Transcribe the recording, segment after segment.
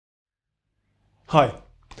Hi,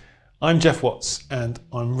 I'm Geoff Watts and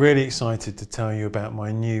I'm really excited to tell you about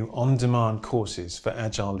my new on-demand courses for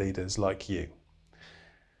Agile leaders like you.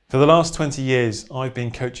 For the last 20 years, I've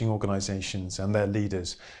been coaching organisations and their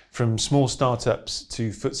leaders from small startups to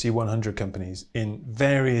FTSE 100 companies in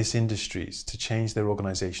various industries to change their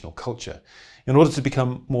organisational culture in order to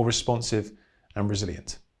become more responsive and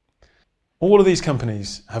resilient. All of these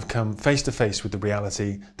companies have come face to face with the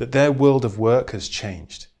reality that their world of work has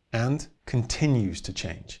changed and continues to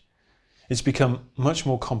change. It's become much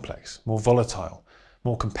more complex, more volatile,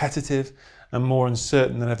 more competitive and more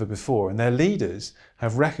uncertain than ever before, and their leaders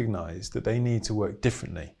have recognised that they need to work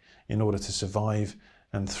differently in order to survive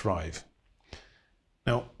and thrive.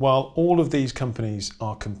 Now, while all of these companies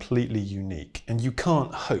are completely unique and you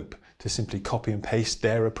can't hope to simply copy and paste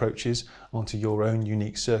their approaches onto your own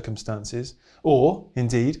unique circumstances, or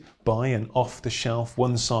indeed buy an off-the-shelf,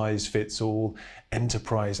 one-size-fits-all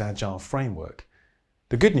enterprise agile framework,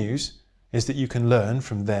 the good news is that you can learn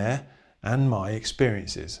from their and my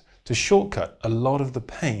experiences to shortcut a lot of the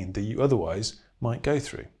pain that you otherwise might go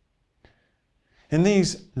through. In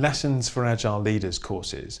these Lessons for Agile Leaders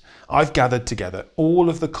courses, I've gathered together all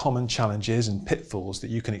of the common challenges and pitfalls that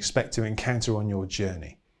you can expect to encounter on your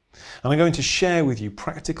journey. And I'm going to share with you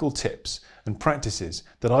practical tips and practices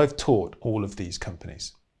that I've taught all of these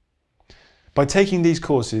companies. By taking these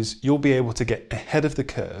courses, you'll be able to get ahead of the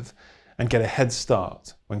curve and get a head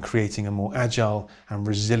start when creating a more agile and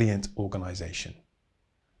resilient organisation.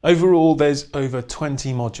 Overall, there's over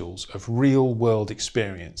 20 modules of real-world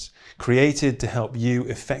experience created to help you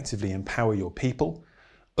effectively empower your people,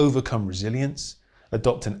 overcome resilience,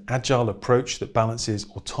 adopt an agile approach that balances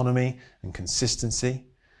autonomy and consistency,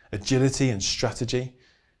 agility and strategy,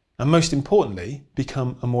 and most importantly,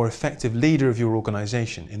 become a more effective leader of your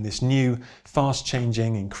organisation in this new,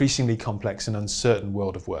 fast-changing, increasingly complex and uncertain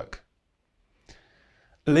world of work.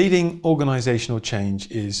 Leading organisational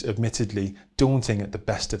change is admittedly daunting at the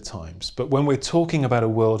best of times, but when we're talking about a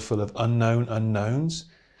world full of unknown unknowns,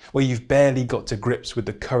 where you've barely got to grips with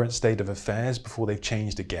the current state of affairs before they've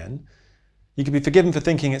changed again, you can be forgiven for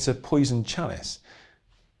thinking it's a poisoned chalice,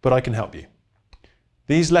 but I can help you.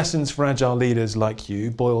 These lessons for agile leaders like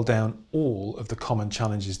you boil down all of the common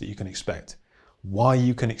challenges that you can expect, why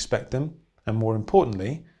you can expect them, and more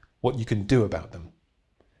importantly, what you can do about them.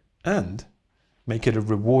 And make it a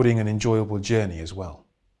rewarding and enjoyable journey as well.